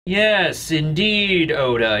Yes, indeed,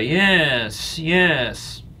 Oda. Yes,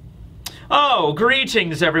 yes. Oh,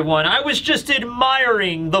 greetings, everyone. I was just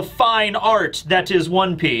admiring the fine art that is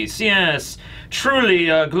One Piece. Yes, truly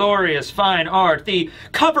a glorious fine art. The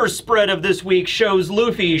cover spread of this week shows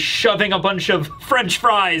Luffy shoving a bunch of French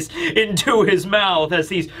fries into his mouth as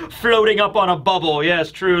he's floating up on a bubble.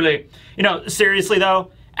 Yes, truly. You know, seriously,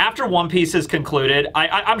 though, after One Piece is concluded,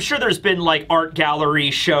 I'm sure there's been, like, art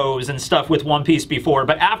gallery shows and stuff with One Piece before,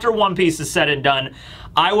 but after One Piece is said and done,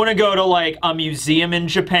 I want to go to, like, a museum in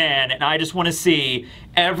Japan, and I just want to see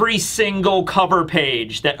every single cover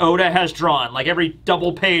page that Oda has drawn, like every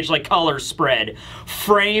double page, like, color spread,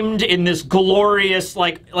 framed in this glorious,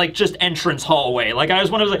 like just entrance hallway. Like, I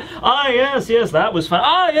just want to, like, ah, yes, yes, that was fun.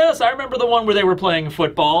 Ah, yes, I remember the one where they were playing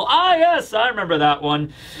football. Ah, yes, I remember that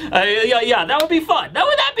one. Yeah, that would be fun.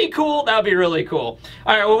 That'd be cool. That would be really cool.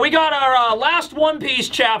 All right, well, we got our last One Piece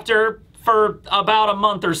chapter for about a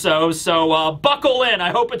month or so, buckle in.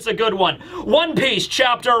 I hope it's a good one. One Piece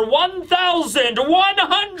chapter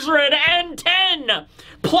 1110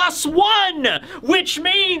 plus 1, which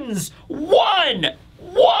means 1.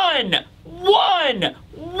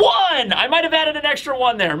 I might have added an extra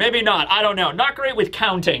 1 there. Maybe not. I don't know. Not great with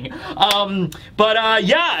counting.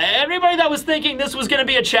 Yeah, everybody that was thinking this was going to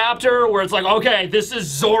be a chapter where it's like, okay, this is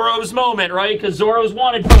Zoro's moment, right? Because Zoro's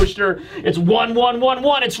wanted poster. It's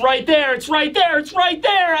 1111. It's right there. It's right there. It's right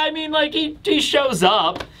there. I mean, like, he shows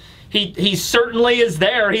up. He certainly is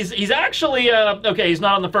there. He's actually, okay, he's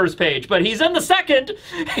not on the first page, but he's in the second.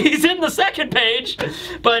 He's in the second page.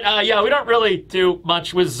 But, yeah, we don't really do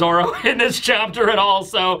much with Zoro in this chapter at all,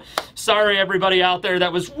 so sorry everybody out there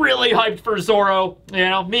that was really hyped for Zoro, you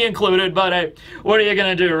know, me included, but hey, what are you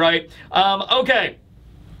gonna do, right? Okay,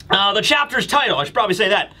 the chapter's title, I should probably say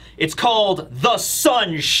that. It's called The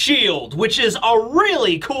Sun Shield, which is a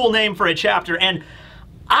really cool name for a chapter, and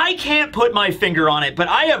I can't put my finger on it, but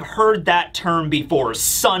I have heard that term before,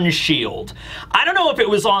 Sun Shield. I don't know if it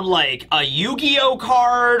was on, like, a Yu-Gi-Oh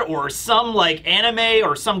card or some, like, anime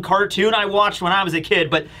or some cartoon I watched when I was a kid,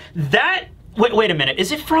 but that... Wait a minute.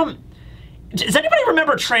 Is it from... Does anybody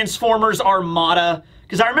remember Transformers Armada?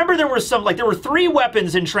 Because I remember there were some, like, there were 3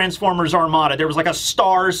 weapons in Transformers Armada. There was, like, a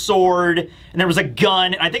star sword, and there was a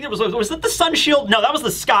gun. I think it was that the Sun Shield? No, that was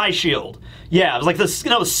the Sky Shield. Yeah, it was like the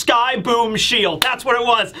Sky Boom Shield. That's what it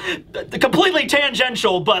was. Completely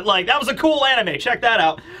tangential, but, like, that was a cool anime. Check that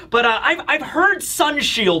out. But I've heard Sun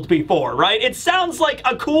Shield before, right? It sounds like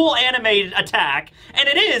a cool anime attack, and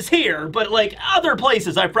it is here, but, like, other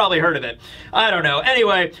places I've probably heard of it. I don't know.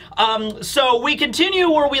 Anyway, so we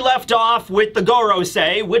continue where we left off with the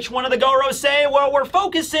Gorosei. Which one of the Gorosei? Well, we're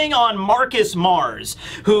focusing on Lucci Mars,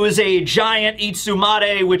 who is a giant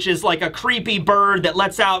Itsumade, which is like a creepy bird that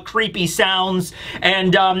lets out creepy sounds.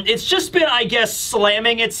 And it's just been, I guess,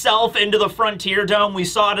 slamming itself into the Frontier Dome. We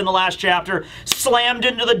saw it in the last chapter. Slammed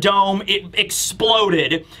into the dome. It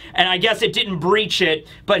exploded. And I guess it didn't breach it.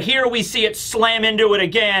 But here we see it slam into it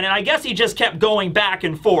again. And I guess he just kept going back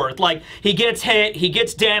and forth. Like, he gets hit, he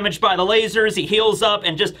gets damaged by the lasers, he heals up,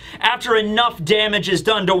 and just after enough damage is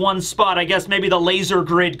done to one spot, I guess maybe the laser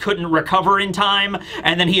grid couldn't recover in time,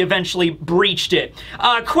 and then he eventually breached it.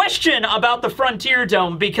 Question about the Frontier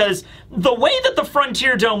Dome, because the way that the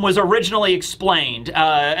Frontier Dome was originally explained,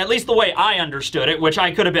 at least the way I understood it, which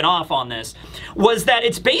I could have been off on this, was that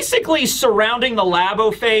it's basically surrounding the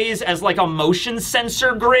labo phase as like a motion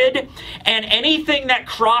sensor grid, and anything that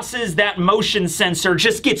crosses that motion sensor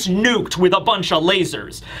just gets nuked with a bunch of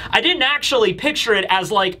lasers. I didn't actually picture it as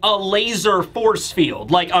like a laser force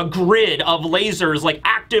field, like a grid of lasers, like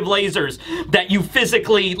active lasers that you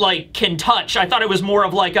physically like can touch. I thought it was more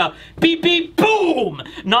of like a beep beep boom,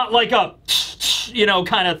 not like a you know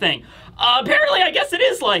kind of thing. Apparently, I guess it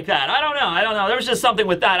is like that. I don't know. There was just something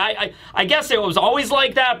with that. I guess it was always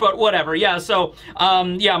like that, but whatever. Yeah, so,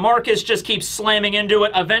 yeah, Marcus just keeps slamming into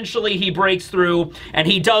it. Eventually, he breaks through, and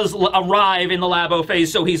he does arrive in the labo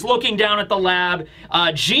phase, so he's looking down at the lab.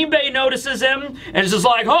 Jinbei notices him, and is just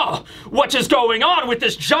like, oh, what is going on with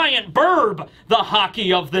this giant burb? The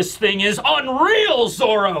hockey of this thing is unreal,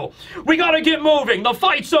 Zoro. We gotta get moving. The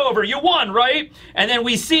fight's over. You won, right? And then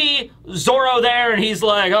we see Zoro there, and he's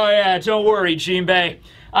like, oh, yeah, don't worry, Jinbei.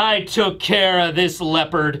 I took care of this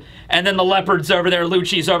leopard. And then the leopard's over there,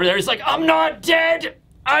 Lucci's over there. He's like, I'm not dead.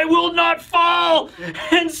 I will not fall.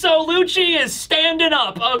 And so Lucci is standing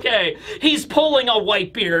up. Okay, he's pulling a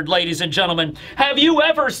white beard, ladies and gentlemen. Have you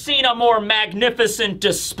ever seen a more magnificent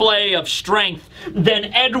display of strength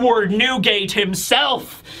than Edward Newgate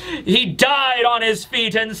himself? He died on his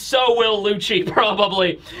feet, and so will Lucci,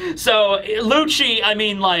 probably. So, Lucci, I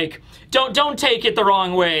mean, like, don't take it the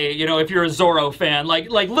wrong way, you know, if you're a Zoro fan. Like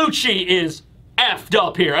Lucci is effed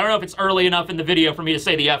up here. I don't know if it's early enough in the video for me to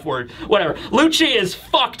say the F word. Whatever. Lucci is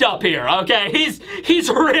fucked up here, okay? He's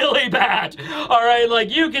really bad. All right, like,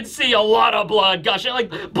 you can see a lot of blood gushing.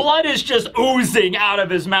 Like, blood is just oozing out of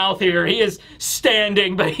his mouth here. He is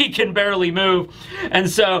standing, but he can barely move. And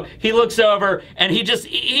so he looks over, and he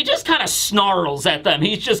just kind of snarls at them.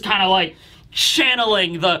 He's just kind of like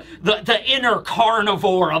channeling the inner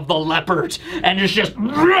carnivore of the leopard, and is just,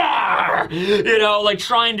 you know, like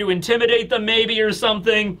trying to intimidate them maybe or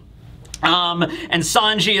something. And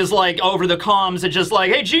Sanji is like over the comms and just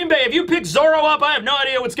like, hey, Jinbei, have you picked Zoro up? I have no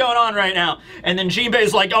idea what's going on right now. And then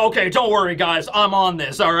Jinbei's like, okay, don't worry, guys, I'm on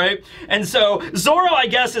this, all right? And so Zoro, I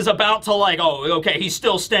guess, is about to like, oh, okay, he's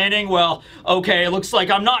still standing? Well, okay, it looks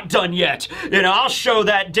like I'm not done yet. You know, I'll show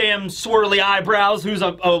that damn swirly eyebrows who's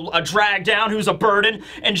a drag down, who's a burden.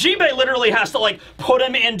 And Jinbei literally has to like put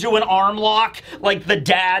him into an arm lock, like the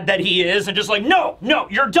dad that he is, and just like, no,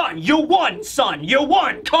 you're done. You won, son. You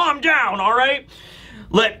won. Calm down. All right?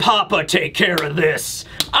 Let Papa take care of this.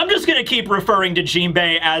 I'm just gonna keep referring to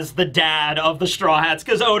Jinbei as the dad of the Straw Hats,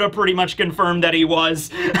 because Oda pretty much confirmed that he was.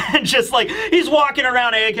 And just like, he's walking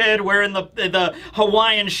around Egghead wearing the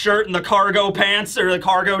Hawaiian shirt and the cargo pants, or the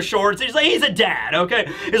cargo shorts. He's like, he's a dad,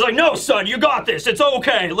 okay? He's like, no, son, you got this. It's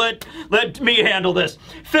okay. Let me handle this.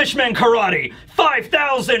 Fishman Karate,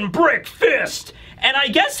 5,000 brick fist. And I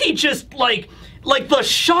guess he just, like the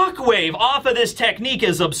shockwave off of this technique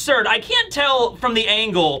is absurd. I can't tell from the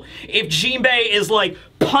angle if Jinbei is like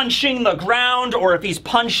punching the ground, or if he's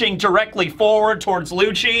punching directly forward towards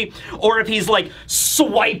Lucci, or if he's like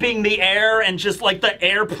swiping the air and just like the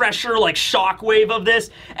air pressure, like shockwave of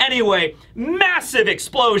this. Anyway, massive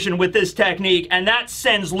explosion with this technique, and that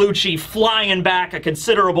sends Lucci flying back a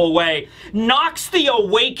considerable way. Knocks the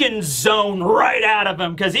awakened zone right out of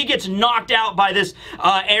him, because he gets knocked out by this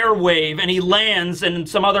air wave, and he lands in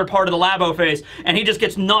some other part of the Labo phase, and he just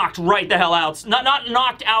gets knocked right the hell out. Not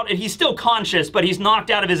knocked out, and he's still conscious, but he's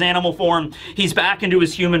knocked out of his animal form. He's back into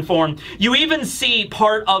his human form. You even see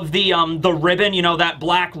part of the ribbon, you know, that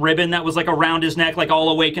black ribbon that was like around his neck, like all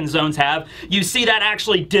awakened zones have. You see that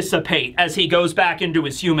actually dissipate as he goes back into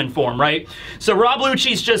his human form, right? So Rob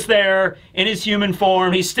Lucci's just there in his human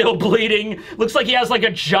form. He's still bleeding. Looks like he has like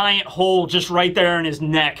a giant hole just right there in his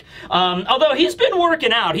neck. Although he's been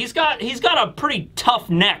working out. He's got a pretty tough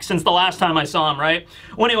neck since the last time I saw him, right?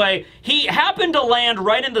 Well, anyway, he happened to land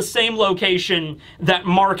right in the same location that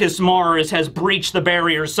Marcus Mars has breached the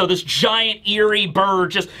barriers. So this giant eerie bird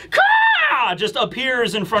just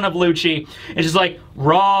appears in front of Lucci. It's just like,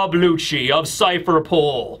 Rob Lucci of Cypher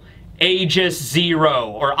Pole, Aegis Zero,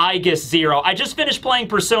 or Aegis Zero. I just finished playing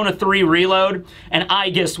Persona 3 Reload, and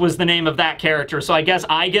Aegis was the name of that character. So I guess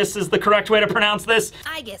Aegis is the correct way to pronounce this.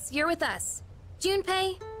 Aegis, you're with us.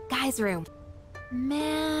 Junpei, guy's room.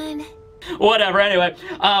 Man. Whatever, anyway,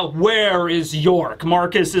 where is York?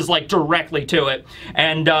 Marcus is like directly to it,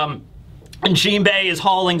 and Jinbei is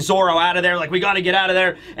hauling Zoro out of there, like, we gotta get out of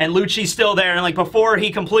there, and Lucci's still there, and like, before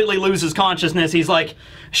he completely loses consciousness, he's like,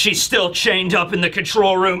 she's still chained up in the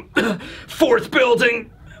control room. 4th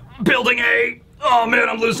building, building A. Oh man,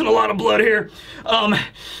 I'm losing a lot of blood here.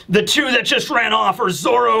 The 2 that just ran off are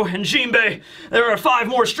Zoro and Jinbei. There are 5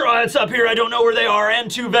 more Straw Hats up here, I don't know where they are, and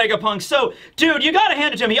 2 Vegapunks. So, dude, you gotta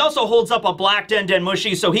hand it to him. He also holds up a black Den Den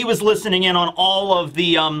Mushi, so he was listening in on all of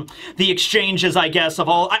the exchanges, I guess, of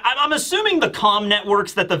all. I'm assuming the comm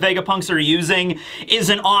networks that the Vegapunks are using is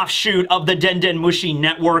an offshoot of the Den Den Mushi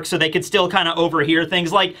network, so they could still kind of overhear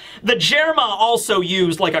things. Like, the Jerma also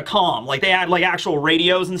used, like, a comm. Like, they had, like, actual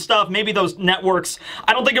radios and stuff. Maybe those networks,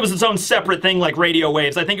 I don't think it was its own separate thing like radio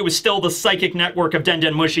waves. I think it was still the psychic network of Den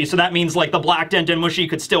Den Mushi, so that means like the black Den Den Mushi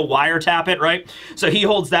could still wiretap it, right? So he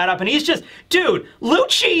holds that up, and he's just, dude,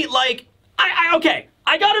 Lucci, like, okay,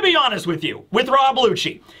 I gotta be honest with you, with Rob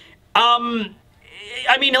Lucci.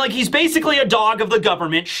 I mean, like, he's basically a dog of the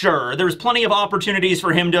government, sure. There's plenty of opportunities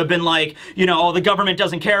for him to have been like, you know, oh, the government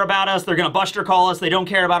doesn't care about us, they're gonna buster call us, they don't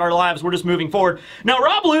care about our lives, we're just moving forward. No,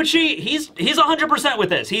 Rob Lucci, he's 100% with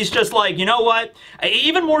this. He's just like, you know what?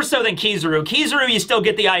 Even more so than Kizaru. Kizaru, you still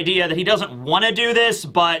get the idea that he doesn't want to do this,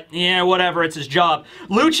 but, yeah, whatever, it's his job.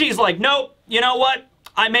 Lucci's like, nope, you know what?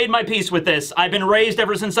 I made my peace with this. I've been raised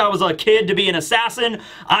ever since I was a kid to be an assassin.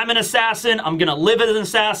 I'm an assassin. I'm gonna live as an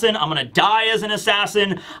assassin. I'm gonna die as an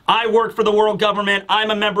assassin. I work for the world government.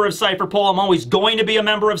 I'm a member of Cypherpol. I'm always going to be a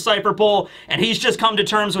member of Cypherpol, and he's just come to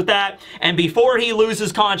terms with that. And before he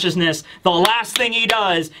loses consciousness, the last thing he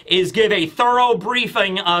does is give a thorough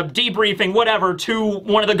briefing, debriefing, whatever, to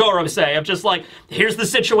one of the Gorosei of just like, here's the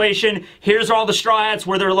situation, here's all the straw hats,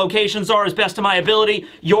 where their locations are as best of my ability.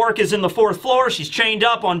 York is in the 4th floor. She's chained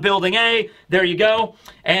up on building A. There you go.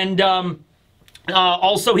 And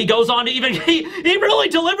also he goes on to even he really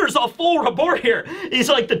delivers a full report here. He's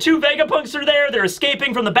like, the 2 Vegapunks are there. They're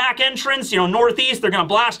escaping from the back entrance, you know, northeast. They're gonna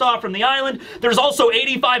blast off from the island. There's also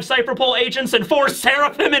 85 Cypherpol agents and 4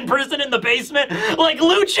 Seraphim in prison in the basement. Like,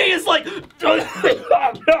 Lucci is like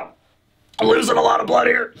I'm losing a lot of blood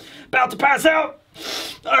here. About to pass out.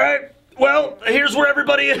 All right. Well, here's where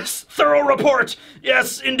everybody is. Thorough report.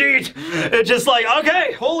 Yes, indeed. It's just like,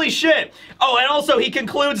 okay, holy shit. Oh, and also he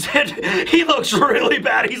concludes that he looks really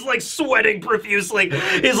bad. He's like sweating profusely.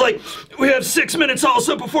 He's like, we have 6 minutes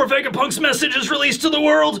also before Vegapunk's message is released to the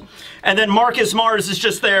world. And then Lucci Mars is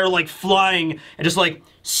just there like flying and just like,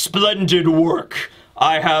 splendid work.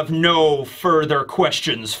 I have no further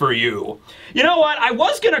questions for you. You know what? I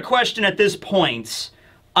was gonna question at this point,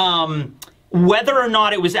 whether or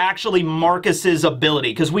not it was actually Marcus's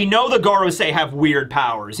ability, because we know the Gorosei have weird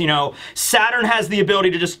powers. You know, Saturn has the ability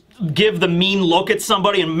to just give the mean look at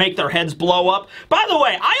somebody and make their heads blow up. By the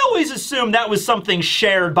way, I always assumed that was something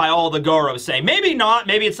shared by all the Gorosei. Maybe not.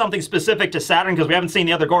 Maybe it's something specific to Saturn, because we haven't seen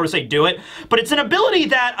the other Gorosei do it. But it's an ability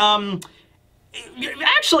that,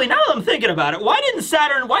 actually, now that I'm thinking about it, why isn't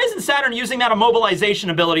Saturn using that immobilization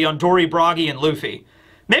ability on Dorry, Brogy, and Luffy?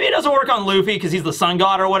 Maybe it doesn't work on Luffy because he's the sun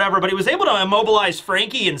god or whatever, but he was able to immobilize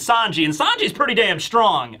Frankie and Sanji's pretty damn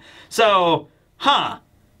strong. So, huh.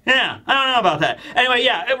 Yeah, I don't know about that. Anyway,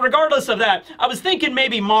 yeah, regardless of that, I was thinking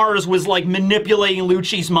maybe Mars was, like, manipulating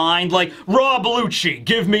Lucci's mind, like, Rob Lucci,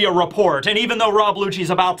 give me a report. And even though Rob Lucci's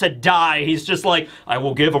about to die, he's just like, I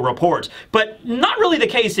will give a report. But not really the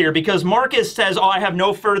case here, because Marcus says, oh, I have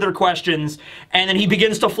no further questions, and then he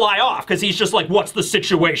begins to fly off, because he's just like, what's the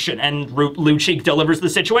situation? And Lucci delivers the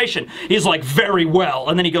situation. He's like, very well,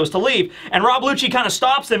 and then he goes to leave. And Rob Lucci kind of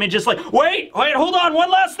stops him and just like, wait, hold on, one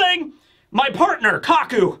last thing. My partner,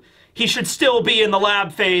 Kaku, he should still be in the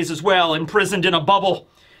lab phase as well, imprisoned in a bubble.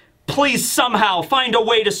 Please somehow find a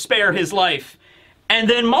way to spare his life. And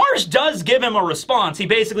then Mars does give him a response. He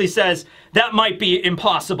basically says, that might be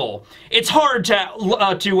impossible. It's hard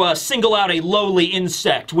to single out a lowly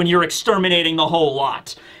insect when you're exterminating the whole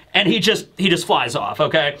lot. And he just flies off,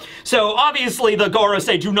 okay? So obviously the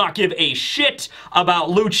Gorosei do not give a shit about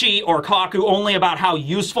Lucci or Kaku, only about how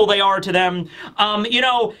useful they are to them. You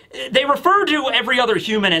know, they refer to every other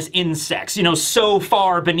human as insects, you know, so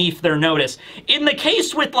far beneath their notice. In the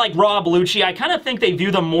case with, like, Rob Lucci, I kind of think they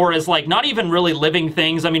view them more as, like, not even really living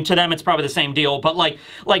things. I mean, to them it's probably the same deal, but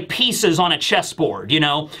like pieces on a chessboard, you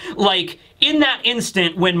know? Like, in that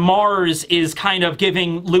instant, when Mars is kind of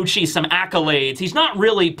giving Lucci some accolades, he's not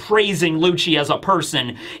really praising Lucci as a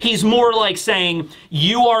person. He's more like saying,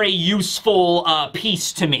 you are a useful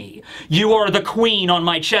piece to me. You are the queen on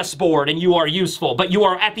my chessboard, and you are useful. But you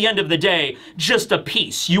are, at the end of the day, just a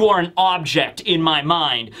piece. You are an object in my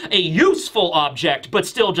mind. A useful object, but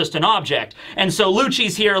still just an object. And so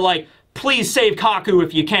Lucci's here like, please save Kaku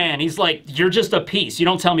if you can. He's like, you're just a piece. You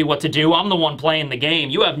don't tell me what to do. I'm the one playing the game.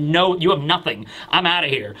 You have nothing. I'm out of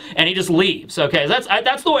here. And he just leaves, okay?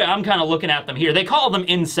 That's the way I'm kind of looking at them here. They call them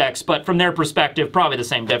insects, but from their perspective, probably the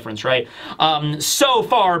same difference, right? So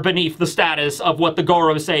far beneath the status of what the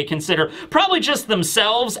Gorosei consider, probably just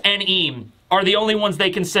themselves and Eam are the only ones they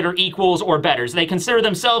consider equals or betters. They consider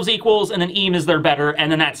themselves equals, and then Eam is their better,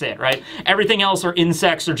 and then that's it, right? Everything else are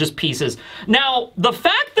insects or just pieces. Now, the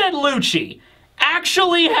fact that Lucci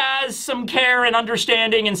actually has some care and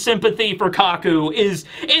understanding and sympathy for Kaku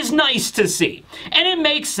is nice to see. And it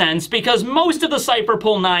makes sense because most of the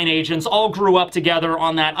Cypherpol 9 agents all grew up together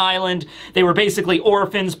on that island. They were basically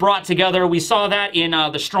orphans brought together. We saw that in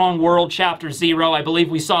the Strong World Chapter 0. I believe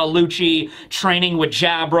we saw Lucci training with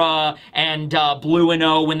Jabra and Blue and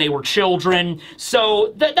O when they were children.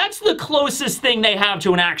 So that's the closest thing they have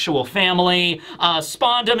to an actual family.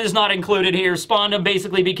 Spondum is not included here. Spondum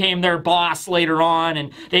basically became their boss later later on,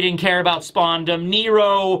 and they didn't care about Spondum.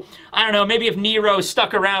 Nero, I don't know, maybe if Nero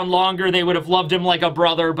stuck around longer, they would have loved him like a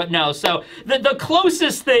brother, but no. So the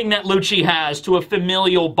closest thing that Lucci has to a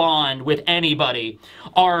familial bond with anybody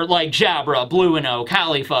are like Jabra, Blueno,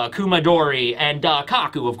 Khalifa, Kumadori, and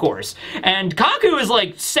Kaku, of course. And Kaku is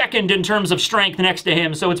like second in terms of strength next to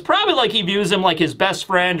him, so it's probably like he views him like his best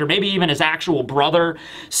friend or maybe even his actual brother.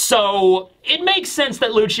 So it makes sense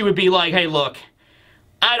that Lucci would be like, hey, look,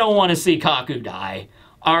 I don't want to see Kaku die.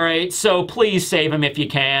 All right, so please save him if you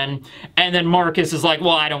can. And then Marcus is like,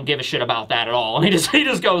 well, I don't give a shit about that at all. And he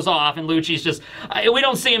just goes off, and Lucci's just, we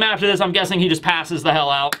don't see him after this. I'm guessing he just passes the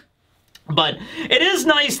hell out. But it is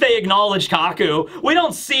nice they acknowledge Kaku. We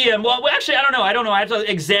don't see him. Well, actually, I don't know. I have to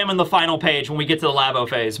examine the final page when we get to the Labo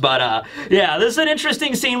phase. But, yeah, this is an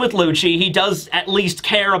interesting scene with Lucci. He does at least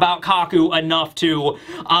care about Kaku enough to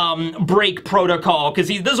break protocol. Because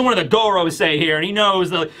this is one of the Gorosei here. And he knows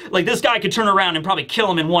that, like, this guy could turn around and probably kill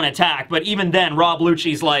him in one attack. But even then, Rob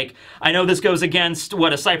Lucci's like, I know this goes against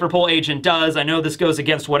what a Cypherpole agent does. I know this goes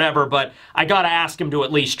against whatever. But I gotta ask him to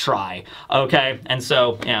at least try. Okay? And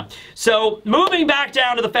so, yeah. So, moving back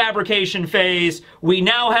down to the fabrication phase, we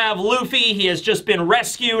now have Luffy. He has just been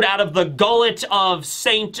rescued out of the gullet of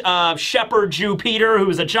Saint Shepherd Jupiter, who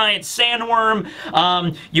is a giant sandworm.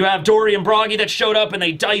 You have Dorry and Brogy that showed up and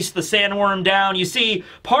they diced the sandworm down. You see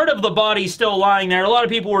part of the body still lying there. A lot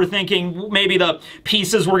of people were thinking maybe the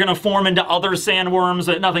pieces were going to form into other sandworms,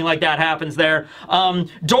 but nothing like that happens there.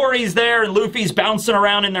 Dorry's there and Luffy's bouncing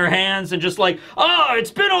around in their hands and just like,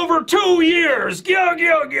 it's been over 2 years.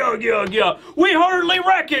 We hardly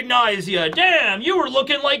recognize you. Damn, you were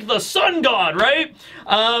looking like the sun god, right?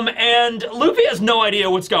 And Luffy has no idea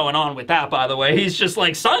what's going on with that, by the way. He's just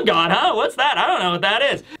like, sun god, huh? What's that? I don't know what that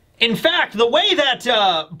is. In fact, the way that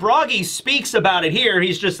Brogy speaks about it here,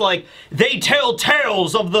 he's just like, they tell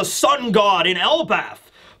tales of the sun god in Elbaf.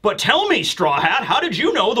 But tell me, Straw Hat, how did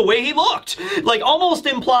you know the way he looked? Like, almost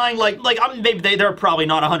implying, maybe they're probably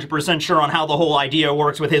not 100% sure on how the whole idea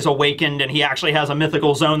works with his awakened and he actually has a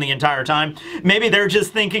mythical zone the entire time. Maybe they're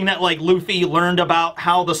just thinking that, like, Luffy learned about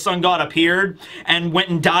how the sun god appeared and went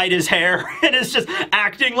and dyed his hair and is just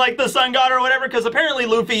acting like the sun god or whatever, because apparently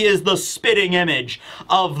Luffy is the spitting image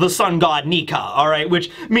of the sun god Nika, alright? Which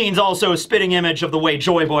means also a spitting image of the way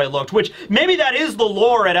Joy Boy looked, which maybe that is the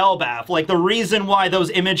lore at Elbaf. Like, the reason why those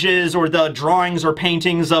images or the drawings or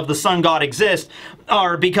paintings of the sun god exist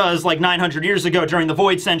are because, like, 900 years ago during the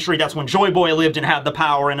Void Century, that's when Joy Boy lived and had the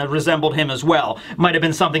power and it resembled him as well. Might have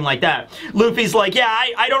been something like that. Luffy's like, yeah,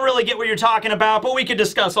 I don't really get what you're talking about, but we could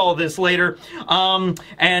discuss all this later.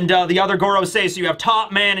 The other Gorosei, so you have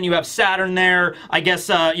Top Man and you have Saturn there. I guess,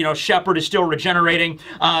 Shepherd is still regenerating.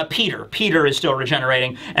 Peter is still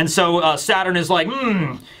regenerating. And so Saturn is like,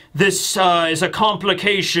 this is a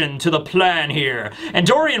complication to the plan here. And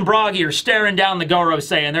Dorry and Brogy are staring down the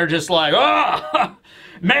Gorosei and they're just like,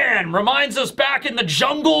 man, reminds us back in the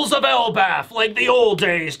jungles of Elbaf, like the old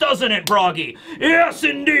days, doesn't it, Brogy? Yes,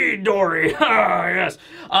 indeed, Dorry. Yes.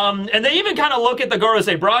 And they even kind of look at the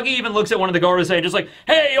Gorosei. Brogy even looks at one of the Gorosei just like,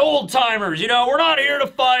 hey, old-timers, we're not here to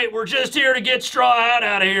fight. We're just here to get Straw Hat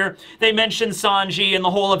out of here. They mention Sanji and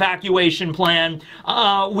the whole evacuation plan.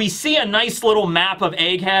 We see a nice little map of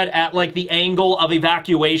Egghead at, like, the angle of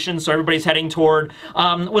evacuation, so everybody's heading toward,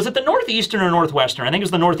 was it the northeastern or northwestern? I think it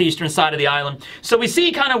was the northeastern side of the island. So we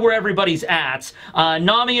see kind of where everybody's at.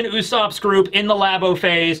 Nami and Usopp's group in the Labo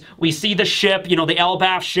phase. We see the ship, the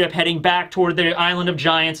Elbaf ship heading back toward the Island of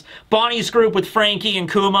Giants. Bonnie's group with Frankie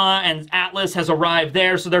and Kuma and Atlas has arrived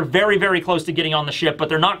there, so they're very, very close to getting on the ship, but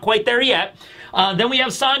they're not quite there yet. Then we have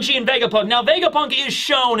Sanji and Vegapunk. Now, Vegapunk is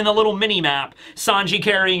shown in the little mini-map. Sanji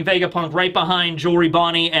carrying Vegapunk right behind Jewelry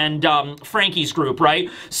Bonnie and Frankie's group, right?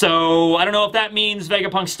 So, I don't know if that means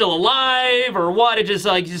Vegapunk's still alive or what. It just,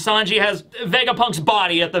 like, Sanji has Vegapunk's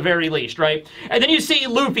body at the very least, right? And then you see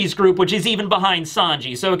Luffy's group, which is even behind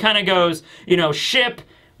Sanji. So it kind of goes, ship,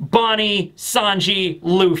 Bonnie, Sanji,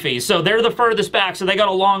 Luffy. So they're the furthest back, so they got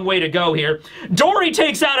a long way to go here. Dorry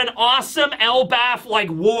takes out an awesome Elbaf, like,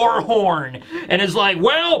 war horn and is like,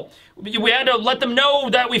 well, we had to let them know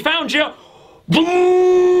that we found you.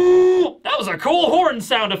 That was a cool horn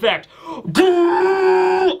sound effect.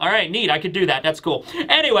 Alright, neat. I could do that. That's cool.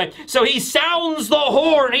 Anyway, so he sounds the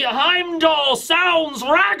horn. Heimdall sounds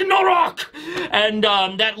Ragnarok! And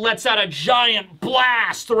that lets out a giant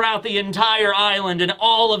blast throughout the entire island, and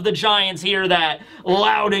all of the giants hear that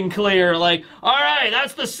loud and clear. Like, alright,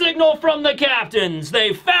 that's the signal from the captains.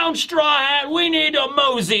 They found Straw Hat. We need to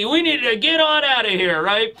mosey. We need to get on out of here,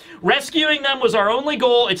 right? Rescuing them was our only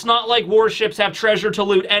goal. It's not like warships have treasure to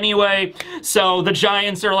loot anyway, so the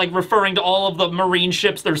giants are, like, referring to all of the marine ships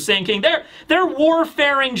ships they're sinking. They're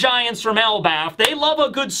warfaring giants from Elbaf. They love a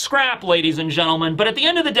good scrap, ladies and gentlemen, but at the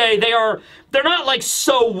end of the day, they're not like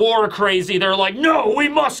so war crazy. They're like, no, we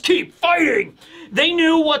must keep fighting. They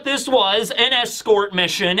knew what this was, an escort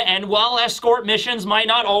mission, and while escort missions might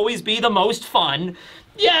not always be the most fun,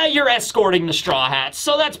 yeah, you're escorting the Straw Hats,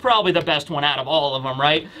 so that's probably the best one out of all of them,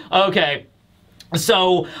 right? Okay,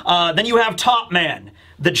 so then you have Top Man,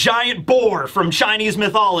 the giant boar from Chinese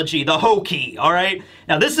mythology, the Hoki, all right?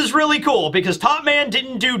 Now, this is really cool because Top Man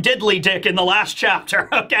didn't do diddly dick in the last chapter,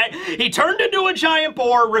 okay? He turned into a giant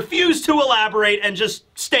boar, refused to elaborate, and just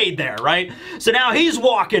stayed there, right? So now he's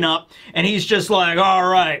walking up, and he's just like, all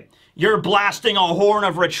right, you're blasting a horn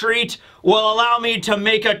of retreat? Well, allow me to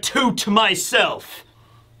make a toot myself.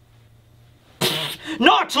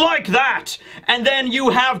 Not like that! And then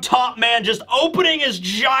you have Top Man just opening his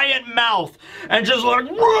giant mouth and just like,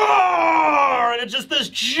 roar! And it's just this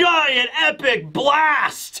giant epic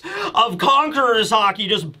blast of Conqueror's Haki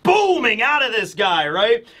just booming out of this guy,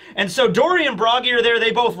 right? And so Dorry and Brogy are there.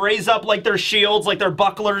 They both raise up like their shields, like their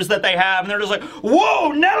bucklers that they have, and they're just like,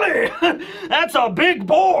 whoa, Nelly! That's a big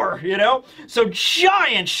boar, you know? So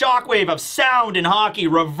giant shockwave of sound and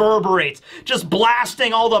Haki reverberates, just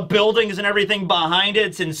blasting all the buildings and everything behind it.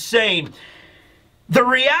 It's insane. The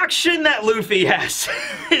reaction that Luffy has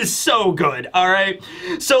is so good, alright?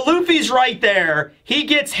 So Luffy's right there. He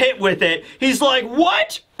gets hit with it. He's like,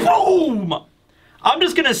 what? Boom! I'm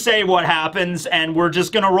just gonna say what happens, and we're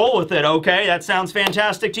just gonna roll with it, okay? That sounds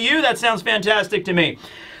fantastic to you? That sounds fantastic to me.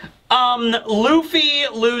 Luffy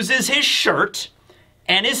loses his shirt,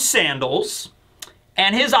 and his sandals,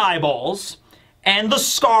 and his eyeballs, and the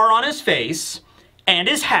scar on his face, and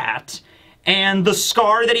his hat, and the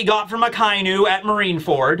scar that he got from Akainu at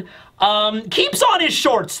Marineford. Keeps on his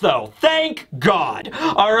shorts, though. Thank God.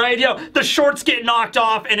 Alright, you know, the shorts get knocked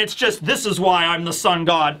off, and it's just, this is why I'm the sun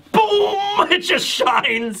god. Boom! It just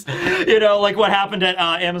shines. You know, like what happened at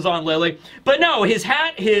Amazon Lily. But no, his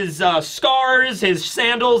hat, his scars, his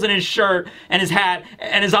sandals, and his shirt, and his hat,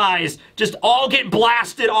 and his eyes just all get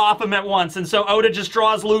blasted off him at once. And so Oda just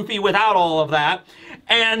draws Luffy without all of that.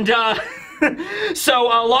 And, so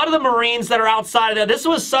a lot of the Marines that are outside of that, this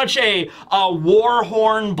was such a war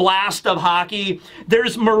horn blast of Haki.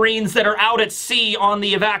 There's Marines that are out at sea on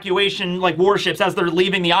the evacuation, like warships, as they're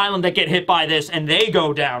leaving the island that get hit by this, and they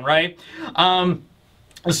go down, right?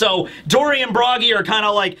 So Dorry and Brogy are kind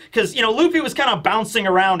of like, because, you know, Luffy was kind of bouncing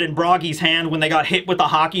around in Brogy's hand when they got hit with the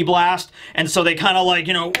Haki blast, and so they kind of like,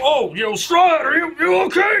 you know, whoa, you know, Stride, are you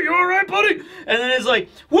okay? You all right, buddy? And then it's like,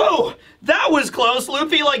 whoa, that was close.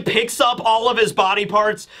 Luffy, like, picks up all of his body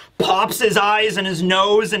parts, pops his eyes and his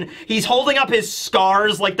nose, and he's holding up his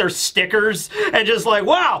scars like they're stickers, and just like,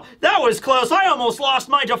 wow, that was close. I almost lost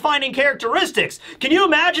my defining characteristics. Can you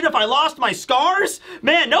imagine if I lost my scars?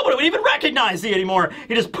 Man, nobody would even recognize me anymore.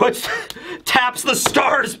 He just taps the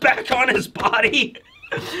scars back on his body.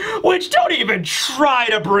 Which, don't even try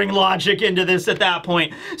to bring logic into this at that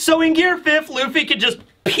point. So in Gear 5th, Luffy could just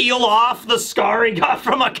peel off the scar he got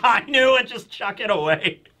from Akainu and just chuck it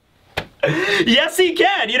away. Yes, he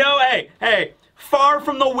can. You know, hey, far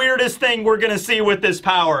from the weirdest thing we're gonna see with this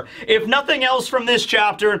power. If nothing else from this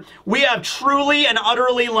chapter, we have truly and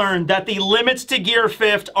utterly learned that the limits to Gear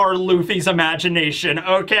 5th are Luffy's imagination,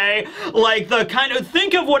 okay? Like, the kind of,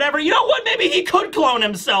 think of whatever, you know what, maybe he could clone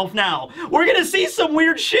himself now. We're gonna see some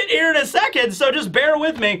weird shit here in a second, so just bear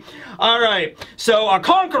with me. Alright, so a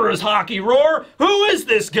Conqueror's Haki roar. Who is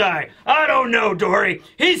this guy? I don't know, Dorry.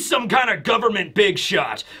 He's some kind of government big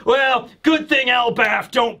shot. Well, good thing Elbaf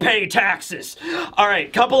don't pay taxes.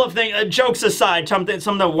 Alright, couple of things, jokes aside, something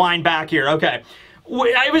to wind back here, okay.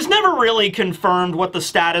 It was never really confirmed what the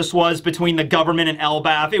status was between the government and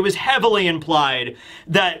Elbaf. It was heavily implied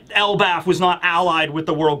that Elbaf was not allied with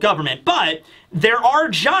the world government, but there are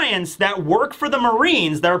giants that work for the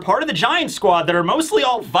Marines that are part of the Giant Squad that are mostly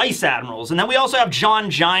all vice admirals. And then we also have John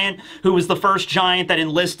Giant, who was the first giant that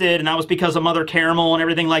enlisted, and that was because of Mother Caramel and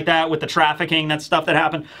everything like that with the trafficking, that stuff that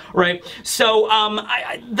happened, right? So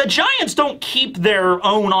the giants don't keep their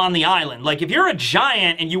own on the island. Like, if you're a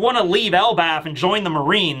giant and you want to leave Elbaf and join the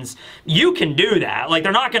Marines, you can do that. Like,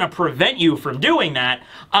 they're not going to prevent you from doing that.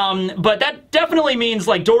 But that definitely means,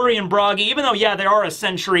 like, Dorry and Brogy, even though, yeah, they are a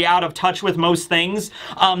century out of touch with most things,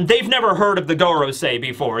 they've never heard of the Gorosei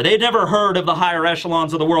before. They've never heard of the higher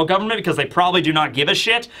echelons of the world government because they probably do not give a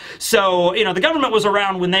shit. So, you know, the government was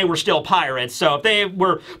around when they were still pirates, so if they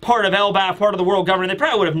were part of Elbaf, part of the world government, they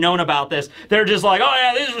probably would have known about this. They're just like, oh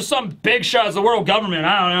yeah, these are some big shots of the world government.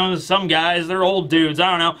 I don't know, some guys, they're old dudes,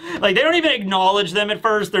 I don't know. Like, they don't even acknowledge them at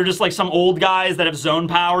first. They're just like some old guys that have zone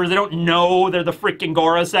powers. They don't know they're the freaking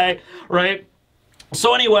Gorosei, right?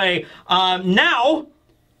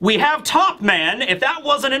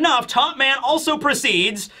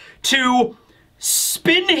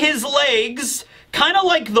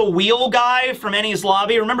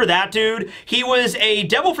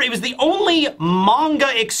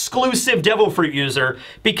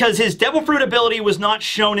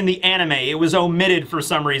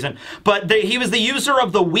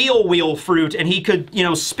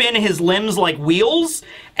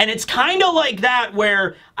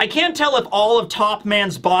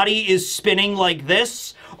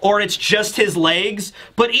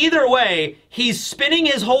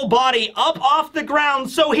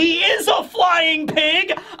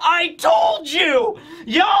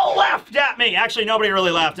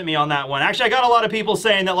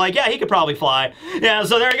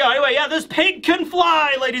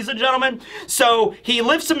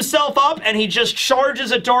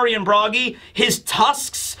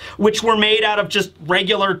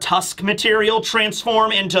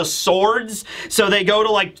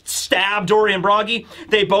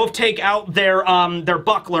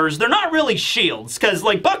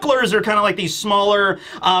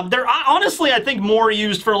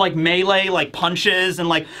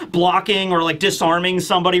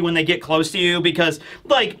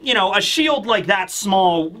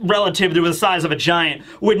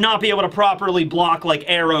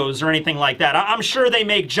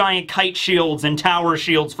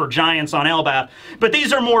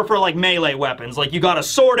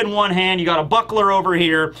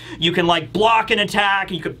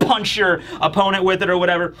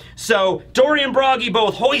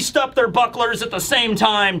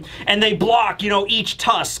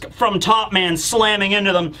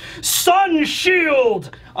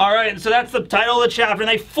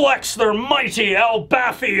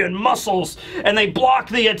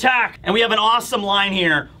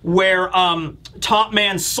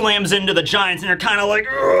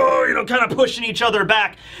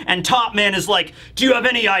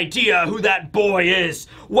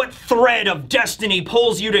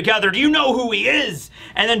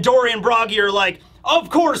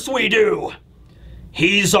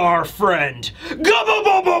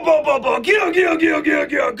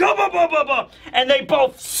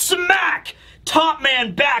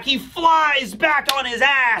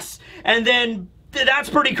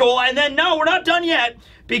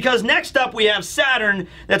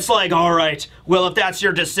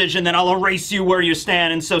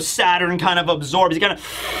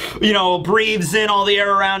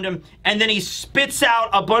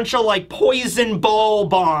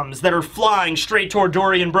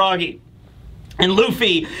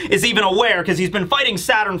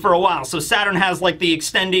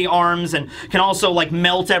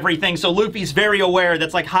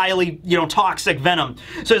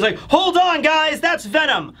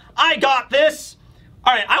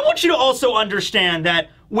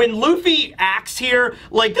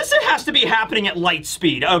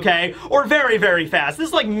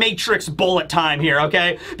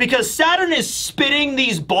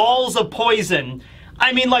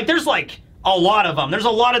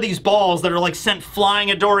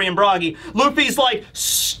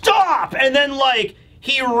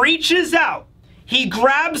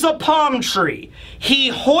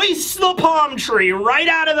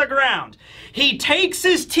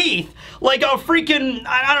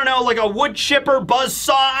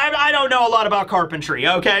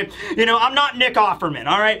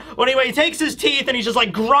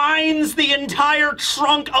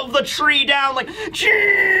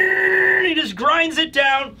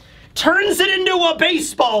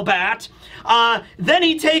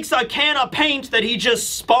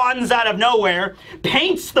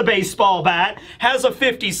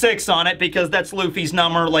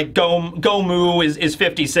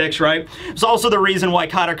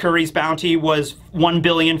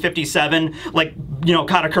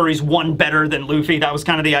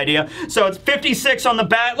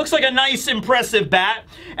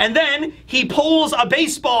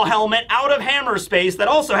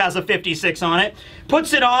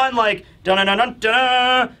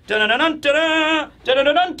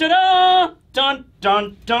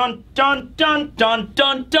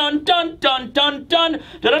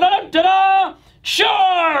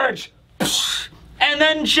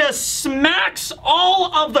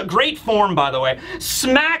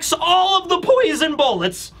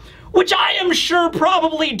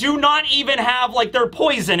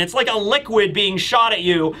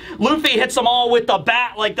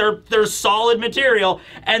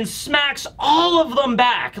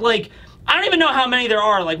 I don't even know how many there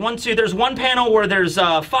are. Like, there's one panel where there's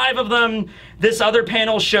 5 of them. This other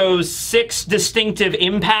panel shows 6 distinctive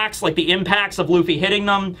impacts, like the impacts of Luffy hitting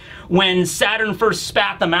them. When Saturn first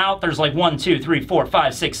spat them out, there's like 1, 2, 3, 4,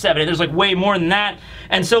 5, 6, 7. There's like way more than that.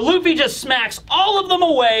 And so Luffy just smacks all of them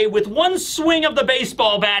away with one swing of the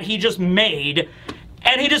baseball bat he just made.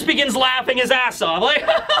 And he just begins laughing his ass off. Like,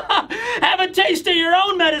 have a taste of your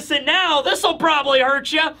own medicine now. This'll probably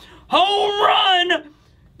hurt you. Home run!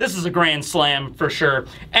 This is a grand slam for sure.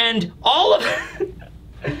 And all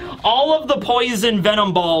of the poison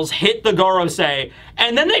venom balls hit the Gorosei,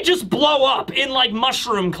 and then they just blow up in like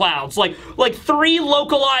mushroom clouds. Like 3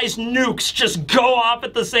 localized nukes just go off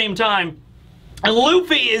at the same time. And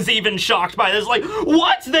Luffy is even shocked by this. Like,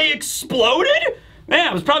 what? They exploded? Man,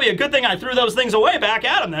 it was probably a good thing I threw those things away back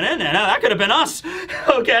at him then, isn't it? That could have been us.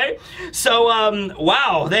 Okay. So,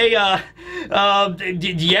 wow. They, yeah.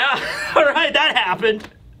 All right, that happened.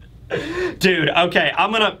 Dude, okay,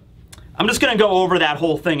 I'm just gonna go over that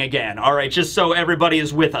whole thing again, all right, just so everybody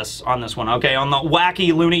is with us on this one, okay, on the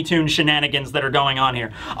wacky Looney Tunes shenanigans that are going on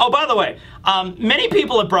here. Oh, by the way, many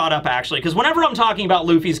people have brought up, actually, because whenever I'm talking about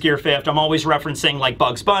Luffy's Gear 5th, I'm always referencing, like,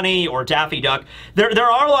 Bugs Bunny or Daffy Duck. There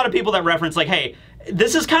are a lot of people that reference, like, hey,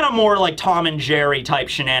 this is kind of more like Tom and Jerry type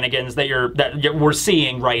shenanigans that we're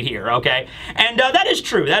seeing right here, okay? And that is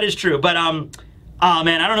true, but, oh,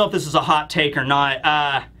 man, I don't know if this is a hot take or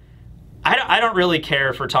not. I don't really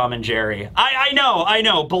care for Tom and Jerry. I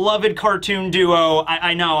know, beloved cartoon duo,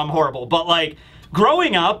 I know I'm horrible, but like,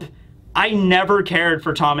 growing up, I never cared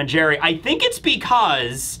for Tom and Jerry. I think it's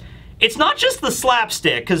because it's not just the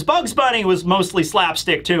slapstick, because Bugs Bunny was mostly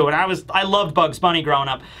slapstick too, and I loved Bugs Bunny growing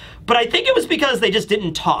up. But I think it was because they just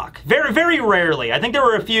didn't talk. Very, very rarely. I think there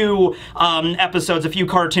were a few episodes, a few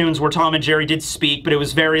cartoons where Tom and Jerry did speak, but it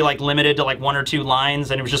was very, like, limited to, like, 1 or 2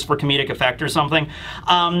 lines, and it was just for comedic effect or something.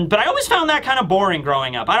 But I always found that kind of boring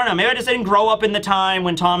growing up. I don't know, maybe I just didn't grow up in the time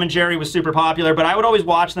when Tom and Jerry was super popular, but I would always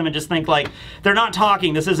watch them and just think, like, they're not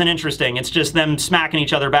talking, this isn't interesting. It's just them smacking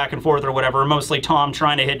each other back and forth or whatever, mostly Tom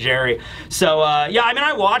trying to hit Jerry. So, yeah, I mean,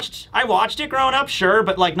 I watched it growing up, sure,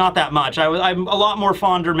 but, like, not that much. I'm a lot more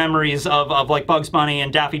fonder memories of like Bugs Bunny,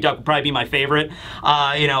 and Daffy Duck would probably be my favorite.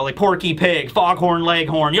 You know, like Porky Pig, Foghorn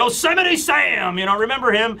Leghorn, Yosemite Sam, you know,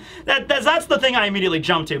 remember him? That's the thing I immediately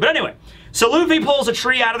jumped to. But anyway, so Luffy pulls a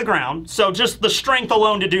tree out of the ground, so just the strength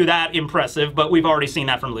alone to do that, impressive, but we've already seen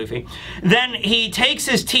that from Luffy. Then he takes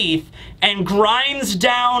his teeth and grinds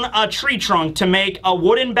down a tree trunk to make a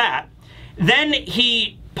wooden bat. Then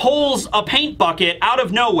he pulls a paint bucket out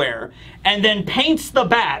of nowhere and then paints the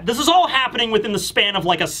bat. This is all happening within the span of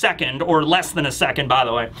like a second, or less than a second, by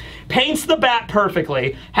the way. Paints the bat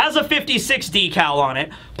perfectly, has a 56 decal on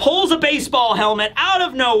it, pulls a baseball helmet out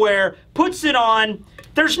of nowhere, puts it on.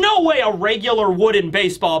 There's no way a regular wooden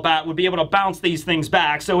baseball bat would be able to bounce these things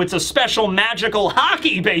back, so it's a special magical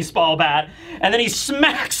hockey baseball bat, and then he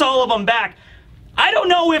smacks all of them back. I don't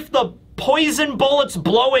know if the poison bullets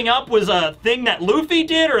blowing up was a thing that Luffy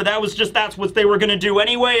did, or that's what they were gonna do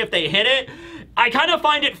anyway if they hit it. I kind of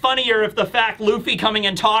find it funnier if the fact Luffy coming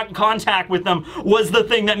in contact with them was the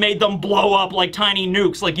thing that made them blow up like tiny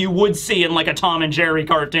nukes, like you would see in like a Tom and Jerry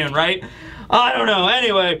cartoon, right? I don't know.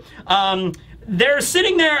 Anyway, they're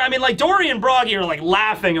sitting there, I mean, like, Dorry and Brogy are, like,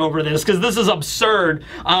 laughing over this, because this is absurd,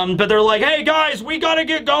 but they're like, hey, guys, we gotta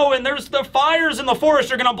get going, there's the fires in the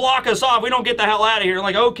forest are gonna block us off, we don't get the hell out of here.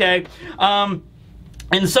 Like, okay,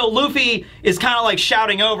 and so Luffy is kind of like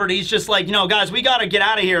shouting over it. He's just like, you know, guys, we got to get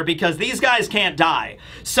out of here because these guys can't die.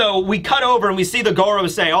 So we cut over and we see the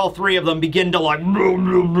Gorosei, all 3 of them, begin to like,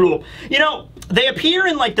 you know, they appear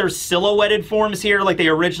in like their silhouetted forms here like they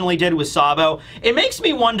originally did with Sabo. It makes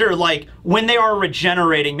me wonder, like, when they are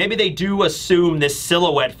regenerating, maybe they do assume this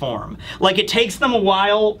silhouette form. Like, it takes them a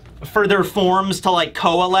while for their forms to like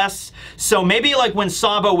coalesce. So maybe like when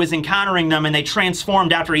Sabo was encountering them and they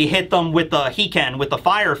transformed after he hit them with the Hiken, with the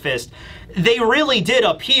Fire Fist, they really did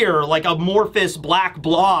appear like amorphous black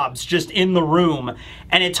blobs just in the room,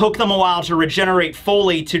 and it took them a while to regenerate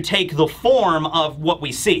fully to take the form of what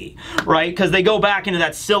we see, right? Because they go back into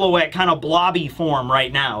that silhouette kind of blobby form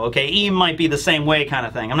right now, okay? E might be the same way kind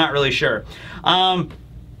of thing. I'm not really sure.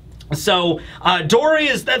 So, Dorry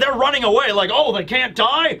they're running away, like, oh, they can't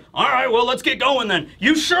die? Alright, well, let's get going then.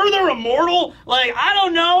 You sure they're immortal? Like, I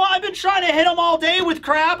don't know, I've been trying to hit them all day with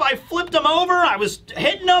crap, I flipped them over, I was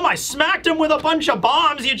hitting them, I smacked them with a bunch of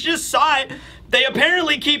bombs, you just saw it. They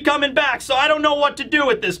apparently keep coming back, so I don't know what to do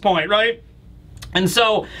at this point, right? And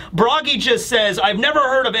so, Brogy just says, I've never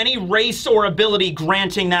heard of any race or ability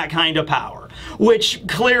granting that kind of power. which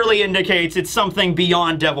clearly indicates it's something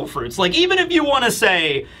beyond devil fruits. Like, even if you want to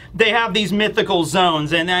say they have these mythical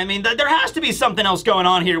zones, and I mean, there has to be something else going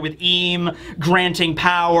on here with Eam granting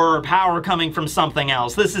power, or power coming from something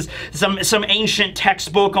else. This is some ancient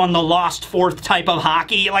textbook on the lost fourth type of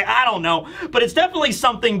hockey. Like, I don't know, but it's definitely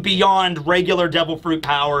something beyond regular devil fruit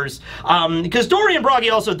powers. Because Dorry and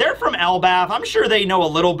Brogy also, they're from Elbaf. I'm sure they know a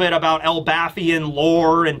little bit about Elbafian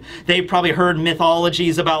lore, and they've probably heard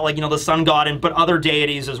mythologies about, like, you know, the sun god, but other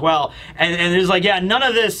deities as well. And it's like, yeah, none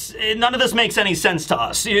of this makes any sense to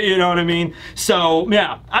us. You know what I mean? So,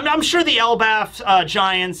 yeah, I'm sure the Elbaf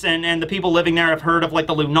giants and the people living there have heard of, like,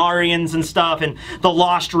 the Lunarians and stuff, and the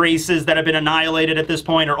lost races that have been annihilated at this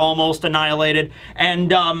point, or almost annihilated.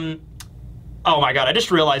 And, oh my god, I just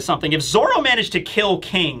realized something. If Zoro managed to kill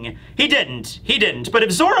King, he didn't. But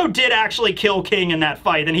if Zoro did actually kill King in that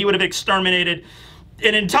fight, then he would have exterminated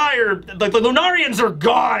an entire, like, the Lunarians are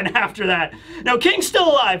gone after that. Now, King's still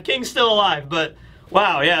alive, but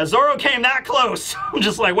wow, yeah, Zoro came that close. I'm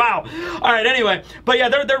just like, wow. All right, anyway, but yeah,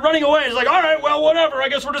 they're running away. It's like, all right, well, whatever. I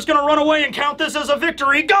guess we're just gonna run away and count this as a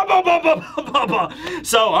victory. So,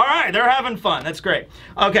 all right, they're having fun. That's great.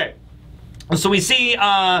 Okay, so we see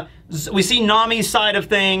Nami's side of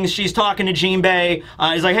things. She's talking to Jinbei.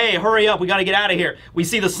 He's like, hey, hurry up, we gotta get out of here. We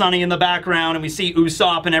see the Sunny in the background, and we see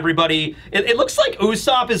Usopp and everybody. It looks like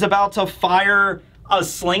Usopp is about to fire a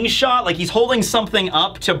slingshot, like he's holding something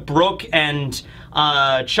up to Brook and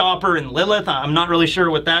Chopper and Lilith. I'm not really sure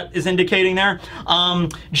what that is indicating there.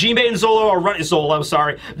 Jinbei and Zolo are running.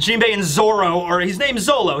 Jinbei and Zoro, or his name's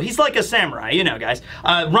Zolo. He's like a samurai, you know, guys.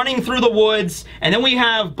 Running through the woods, and then we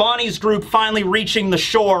have Bonnie's group finally reaching the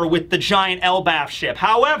shore with the giant Elbaf ship.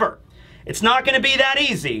 However, it's not going to be that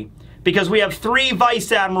easy, because we have 3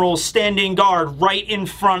 Vice Admirals standing guard right in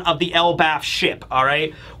front of the Elbaf ship, all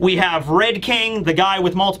right? We have Red King, the guy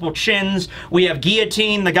with multiple chins. We have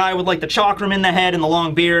Guillotine, the guy with, like, the chakram in the head and the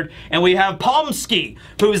long beard. And we have Pomsky,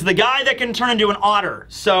 who's the guy that can turn into an otter.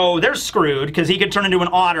 So they're screwed, because he could turn into an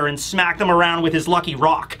otter and smack them around with his lucky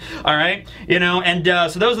rock, all right? You know, and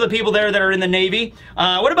so those are the people there that are in the Navy.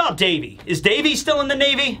 What about Davy? Is Davy still in the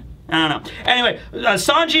Navy? I don't know. Anyway,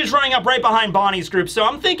 Sanji is running up right behind Bonnie's group, so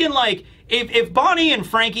I'm thinking, like, if Bonnie and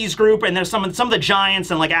Frankie's group, and there's some of the giants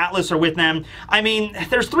and, like, Atlas are with them, I mean,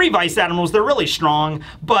 there's 3 Vice Admirals, they're really strong,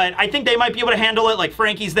 but I think they might be able to handle it. Like,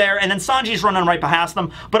 Frankie's there, and then Sanji's running right past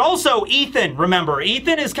them. But also, Ethan, remember,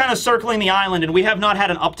 Ethan is kind of circling the island, and we have not had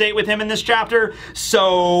an update with him in this chapter,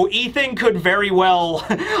 so Ethan could very well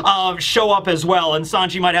show up as well, and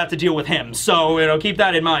Sanji might have to deal with him. So, you know, keep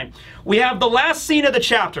that in mind. We have the last scene of the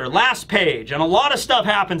chapter, last page, and a lot of stuff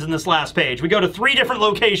happens in this last page. We go to 3 different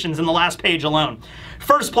locations in the last page alone.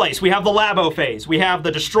 First place, we have the labo phase. We have the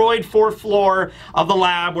destroyed 4th floor of the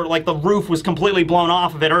lab where, like, the roof was completely blown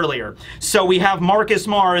off of it earlier. So we have Marcus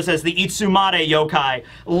Mars as the Itsumade yokai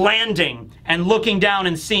landing and looking down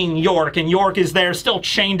and seeing York, and York is there still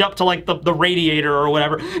chained up to, like, the radiator or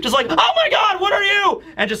whatever. Just like, oh my god, what are you?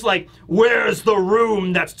 And just like, where's the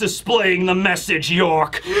room that's displaying the message,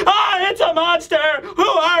 York? Ah, it's a monster! Who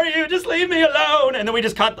are you? Just leave me alone! And then we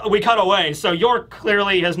cut away. So York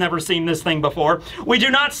clearly has never seen this thing before. We do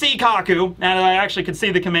not see Kaku, and I actually could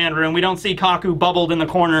see the command room. We don't see Kaku bubbled in the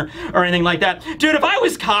corner or anything like that. Dude, if I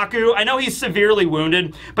was Kaku, I know he's severely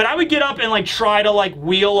wounded, but I would get up and, like, try to, like,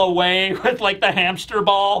 wheel away with, like, the hamster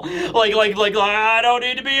ball. Like, I don't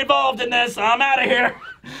need to be involved in this. I'm out of here.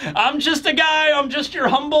 I'm just a guy. I'm just your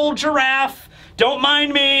humble giraffe. Don't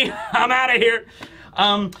mind me. I'm out of here.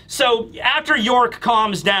 So after York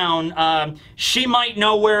calms down, she might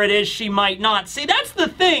know where it is, she might not. See, that's the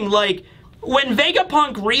thing, like, when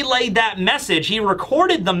Vegapunk relayed that message, he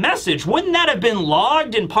recorded the message. Wouldn't that have been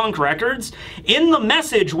logged in Punk Records? In the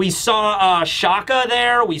message, we saw Shaka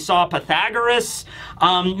there, we saw Pythagoras.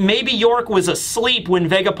 Maybe York was asleep when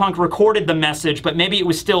Vegapunk recorded the message, but maybe it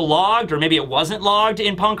was still logged, or maybe it wasn't logged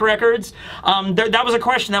in Punk Records. That was a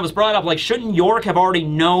question that was brought up, like, shouldn't York have already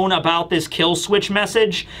known about this kill switch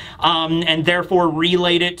message, and therefore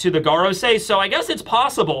relayed it to the Gorosei? So I guess it's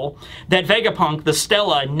possible that Vegapunk, the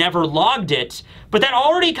Stella, never logged it, but that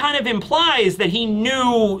already kind of implies that he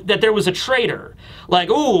knew that there was a traitor. Like,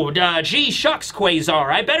 ooh, gee shucks,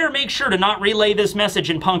 Quasar, I better make sure to not relay this message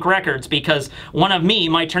in Punk Records because one of me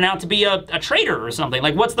might turn out to be a traitor or something.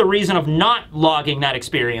 Like, what's the reason of not logging that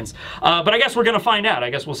experience? But I guess we're going to find out. I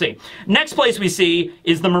guess we'll see. Next place we see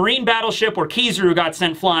is the Marine battleship where Kizaru got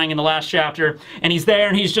sent flying in the last chapter, and he's there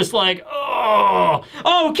and he's just like, oh,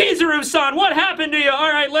 Kizaru-san, what happened to you? All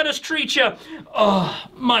right, let us treat you. Oh,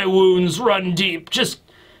 my wounds run deep. Just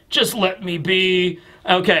let me be.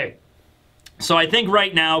 Okay. So I think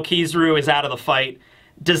right now Kizaru is out of the fight.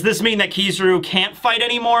 Does this mean that Kizaru can't fight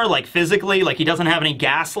anymore, like physically, like he doesn't have any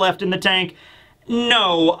gas left in the tank?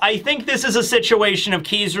 No, I think this is a situation of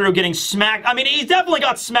Kizaru getting smacked. I mean, he's definitely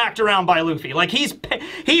got smacked around by Luffy. Like,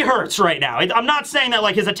 he hurts right now. I'm not saying that,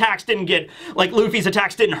 like, his attacks didn't get, like, Luffy's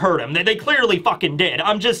attacks didn't hurt him. They clearly fucking did.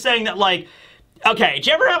 I'm just saying that, like, okay, do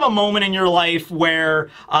you ever have a moment in your life where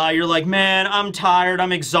you're like, man, I'm tired,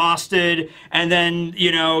 I'm exhausted, and then,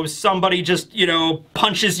 you know, somebody just, you know,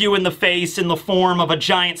 punches you in the face in the form of a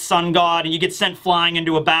giant sun god, and you get sent flying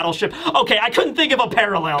into a battleship? Okay, I couldn't think of a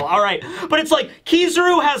parallel, all right? But it's like,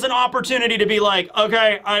 Kizaru has an opportunity to be like,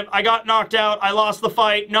 okay, I got knocked out, I lost the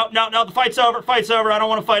fight, no, the fight's over, I don't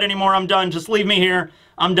want to fight anymore, I'm done, just leave me here,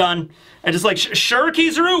 I'm done. And just like, sure,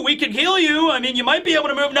 Kizaru, we could heal you. I mean, you might be able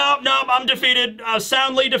to move. No, I'm defeated.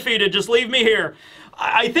 Soundly defeated. Just leave me here.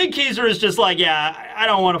 I think Kizaru is just like, yeah, I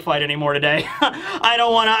don't want to fight anymore today. I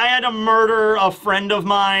don't want to. I had to murder a friend of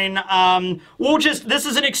mine. This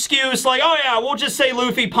is an excuse. Like, oh yeah, we'll just say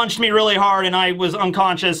Luffy punched me really hard and I was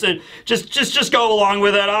unconscious. And just go along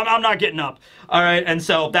with it. I'm not getting up. All right, and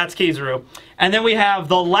so that's Kizaru. And then we have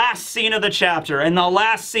the last scene of the chapter, and the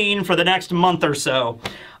last scene for the next month or so.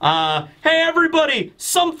 Hey everybody,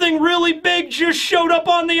 something really big just showed up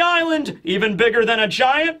on the island. Even bigger than a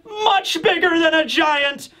giant? Much bigger than a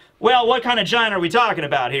giant. Well, what kind of giant are we talking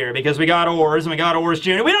about here? Because we got Oars, and we got Oars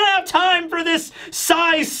Jr. We don't have time for this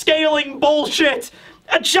size-scaling bullshit.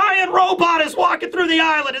 A giant robot is walking through the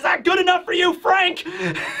island. Is that good enough for you, Frank?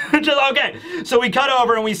 Okay, so we cut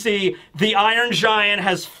over and we see the Iron Giant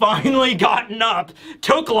has finally gotten up.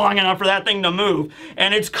 Took long enough for that thing to move.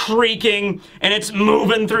 And it's creaking, and it's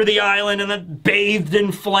moving through the island, and then bathed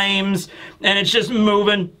in flames, and it's just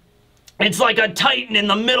moving. It's like a titan in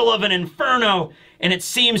the middle of an inferno, and it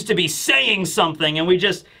seems to be saying something, and we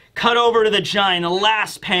just cut over to the giant. The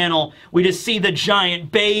last panel, we just see the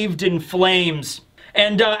giant bathed in flames.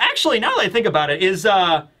 And actually, now that I think about it, is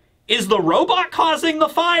the robot causing the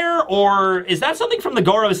fire, or is that something from the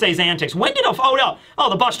Gorosei's antics? When did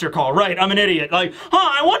the Buster call, right, I'm an idiot. Like,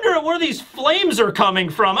 I wonder where these flames are coming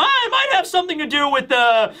from. It might have something to do with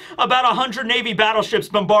about 100 Navy battleships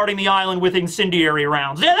bombarding the island with incendiary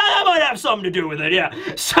rounds. Yeah, that might have something to do with it, yeah.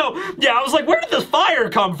 So, yeah, I was like, where did the fire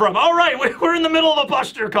come from? All right, we're in the middle of a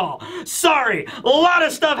Buster call. Sorry, a lot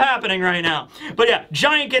of stuff happening right now. But yeah,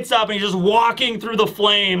 Giant gets up and he's just walking through the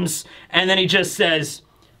flames, and then he just says,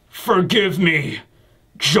 "Forgive me,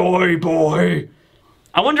 Joy Boy."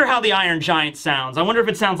 I wonder how the Iron Giant sounds. I wonder if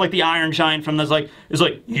it sounds like the Iron Giant from this, it's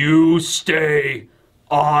like, "You stay,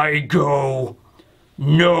 I go,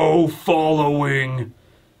 no following,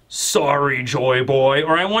 sorry, Joy Boy."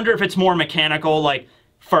 Or I wonder if it's more mechanical, like,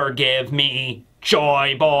 "Forgive me,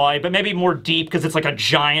 Joy Boy," but maybe more deep because it's like a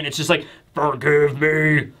giant. It's just like, "Forgive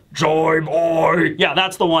me, Joy Boy." Yeah,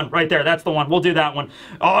 that's the one right there. That's the one. We'll do that one.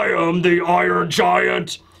 "I am the Iron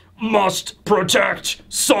Giant. Must protect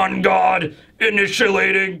Sun God.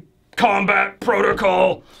 Initiating combat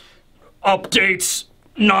protocol. Updates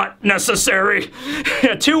not necessary."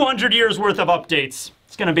 200 years worth of updates.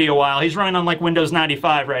 It's gonna be a while. He's running on like Windows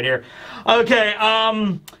 95 right here. Okay,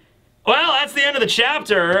 well, that's the end of the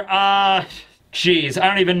chapter. Jeez, I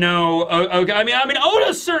don't even know. Okay, I mean,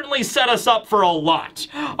 Oda certainly set us up for a lot.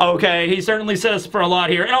 Okay, he certainly set us for a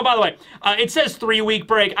lot here. And oh, by the way, it says 3-week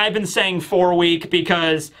break. I've been saying 4-week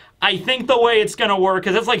because I think the way it's gonna work,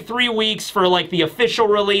 because it's like 3 weeks for like the official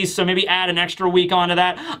release, so maybe add an extra week onto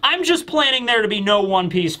that. I'm just planning there to be no One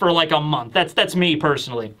Piece for like a month. That's me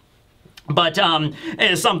personally. But,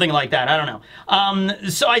 something like that, I don't know.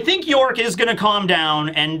 So I think York is gonna calm down,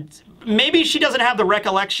 and maybe she doesn't have the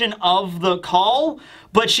recollection of the call,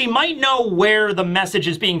 but she might know where the message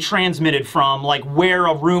is being transmitted from, like where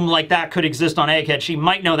a room like that could exist on Egghead. She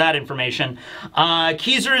might know that information.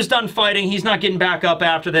 Kizaru is done fighting. He's not getting back up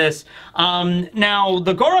after this. Now,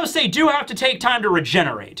 the Gorosei do have to take time to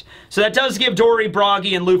regenerate. So that does give Dorry,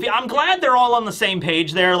 Brogy, and Luffy. I'm glad they're all on the same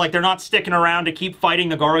page there. Like, they're not sticking around to keep fighting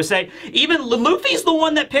the Gorosei. Even Luffy's the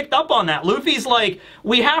one that picked up on that. Luffy's like,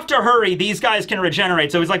 we have to hurry. These guys can regenerate.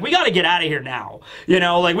 So he's like, we got to get out of here now. You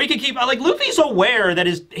know, like, we can keep... Like, Luffy's aware that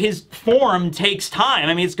his form takes time.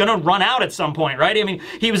 I mean, it's going to run out at some point, right? I mean,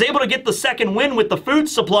 he was able to get the second win with the food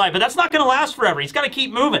supply, but that's not going to last forever. He's got to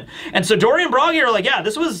keep moving. And so Dorry and Brogy are like, yeah,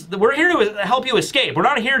 we're here to help you escape. We're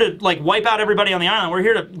not here to, like, wipe out everybody on the island. We're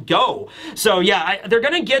here to go. So yeah, they're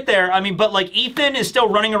gonna get there. I mean, but like Ethan is still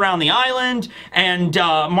running around the island, and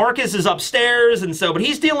Marcus is upstairs, and so, but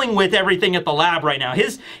he's dealing with everything at the lab right now.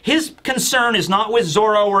 His concern is not with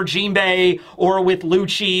Zoro or Jinbei or with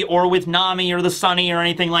Lucci or with Nami or the Sunny money or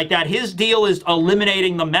anything like that. His deal is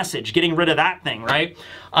eliminating the message, getting rid of that thing, right?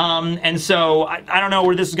 And so I don't know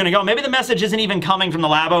where this is going to go. Maybe the message isn't even coming from the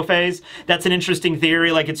Labo phase. That's an interesting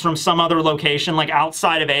theory. Like it's from some other location, like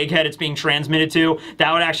outside of Egghead it's being transmitted to.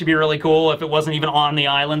 That would actually be really cool if it wasn't even on the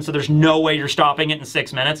island, so there's no way you're stopping it in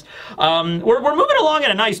 6 minutes. We're moving along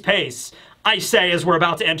at a nice pace. I say as we're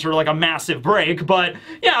about to enter like a massive break, but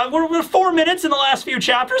yeah, we're 4 minutes in the last few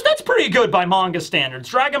chapters. That's pretty good by manga standards.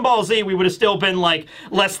 Dragon Ball Z, we would have still been like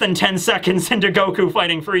less than 10 seconds into Goku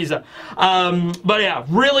fighting Frieza. But yeah,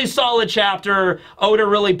 really solid chapter. Oda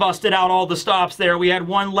really busted out all the stops there. We had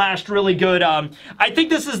one last really good, I think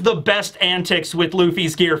this is the best antics with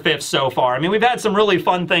Luffy's Gear 5th so far. I mean, we've had some really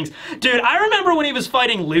fun things. Dude, I remember when he was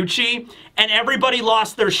fighting Lucci, and everybody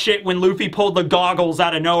lost their shit when Luffy pulled the goggles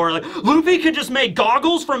out of nowhere. Like, Luffy could just make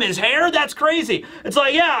goggles from his hair? That's crazy. It's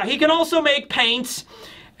like, yeah, he can also make paint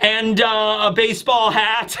and a baseball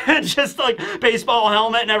hat, and just like baseball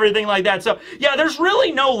helmet and everything like that. So, yeah, there's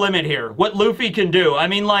really no limit here what Luffy can do. I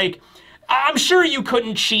mean, like, I'm sure you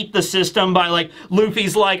couldn't cheat the system by, like,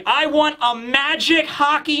 Luffy's like, I want a magic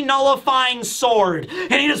hockey nullifying sword,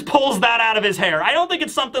 and he just pulls that out of his hair. I don't think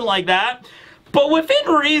it's something like that. But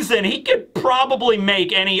within reason, he could probably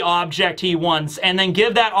make any object he wants and then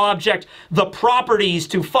give that object the properties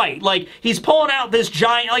to fight. Like, he's pulling out this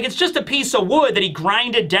giant, like, it's just a piece of wood that he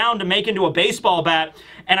grinded down to make into a baseball bat,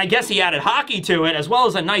 and I guess he added hockey to it, as well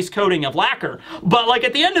as a nice coating of lacquer. But, like,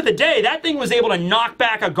 at the end of the day, that thing was able to knock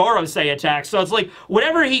back a Gorosei attack, so it's like,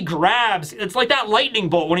 whatever he grabs, it's like that lightning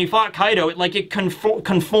bolt when he fought Kaido, it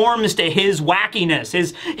conforms to his wackiness,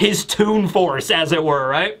 his toon force, as it were,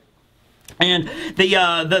 right? And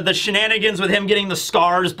the shenanigans with him getting the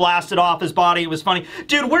scars blasted off his body, it was funny.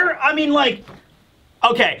 Dude, I mean, like,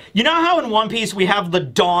 okay, you know how in One Piece we have the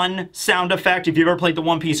Dawn sound effect? If you've ever played the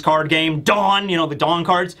One Piece card game, Dawn, you know, the Dawn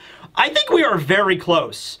cards. I think we are very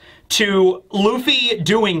close to Luffy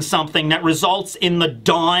doing something that results in the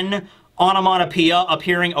Dawn onomatopoeia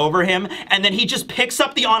appearing over him, and then he just picks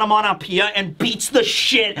up the onomatopoeia and beats the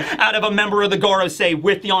shit out of a member of the Gorosei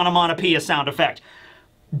with the onomatopoeia sound effect.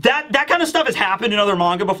 That kind of stuff has happened in other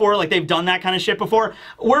manga before, like they've done that kind of shit before.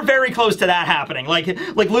 We're very close to that happening. Like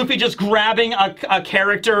Luffy just grabbing a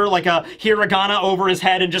character, like a hiragana over his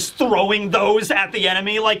head and just throwing those at the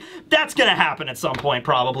enemy. Like, that's gonna happen at some point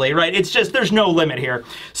probably, right? It's just, there's no limit here.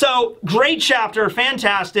 So, great chapter,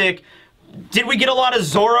 fantastic. Did we get a lot of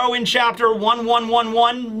Zoro in chapter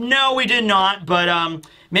 1111? No, we did not, but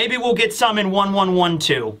maybe we'll get some in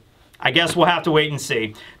 1112. I guess we'll have to wait and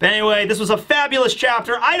see. But anyway, this was a fabulous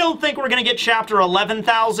chapter. I don't think we're going to get chapter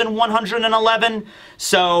 11,111.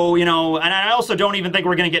 So, you know, and I also don't even think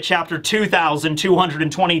we're going to get chapter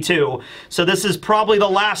 2,222. So this is probably the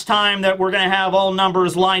last time that we're going to have all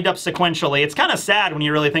numbers lined up sequentially. It's kind of sad when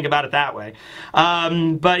you really think about it that way.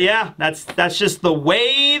 But yeah, that's just the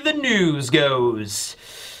way the news goes.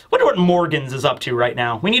 Wonder what Morgans is up to right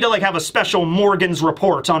now. We need to, like, have a special Morgans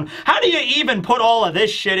report on how do you even put all of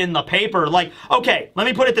this shit in the paper? Like, okay, let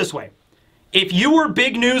me put it this way. If you were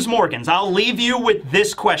Big News Morgans, I'll leave you with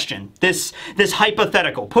this question, this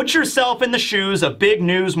hypothetical. Put yourself in the shoes of Big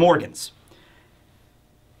News Morgans.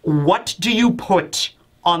 What do you put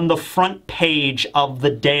on the front page of the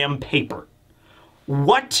damn paper?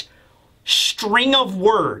 What string of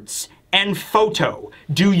words and photo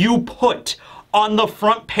do you put on the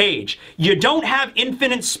front page? You don't have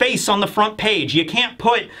infinite space on the front page. You can't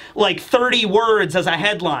put like 30 words as a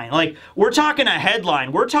headline. Like, we're talking a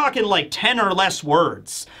headline. We're talking like 10 or less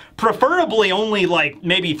words. Preferably only like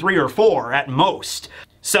maybe 3 or 4 at most.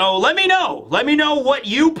 So let me know. Let me know what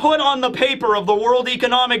you put on the paper of the World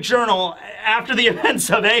Economic Journal after the events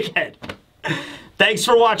of Egghead. Thanks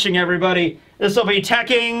for watching, everybody. This will be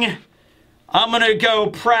teching. I'm gonna go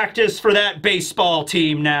practice for that baseball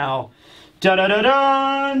team now.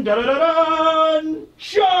 Da-da-da-dun! Da-da-da-dun!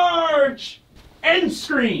 Charge! End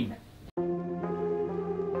screen!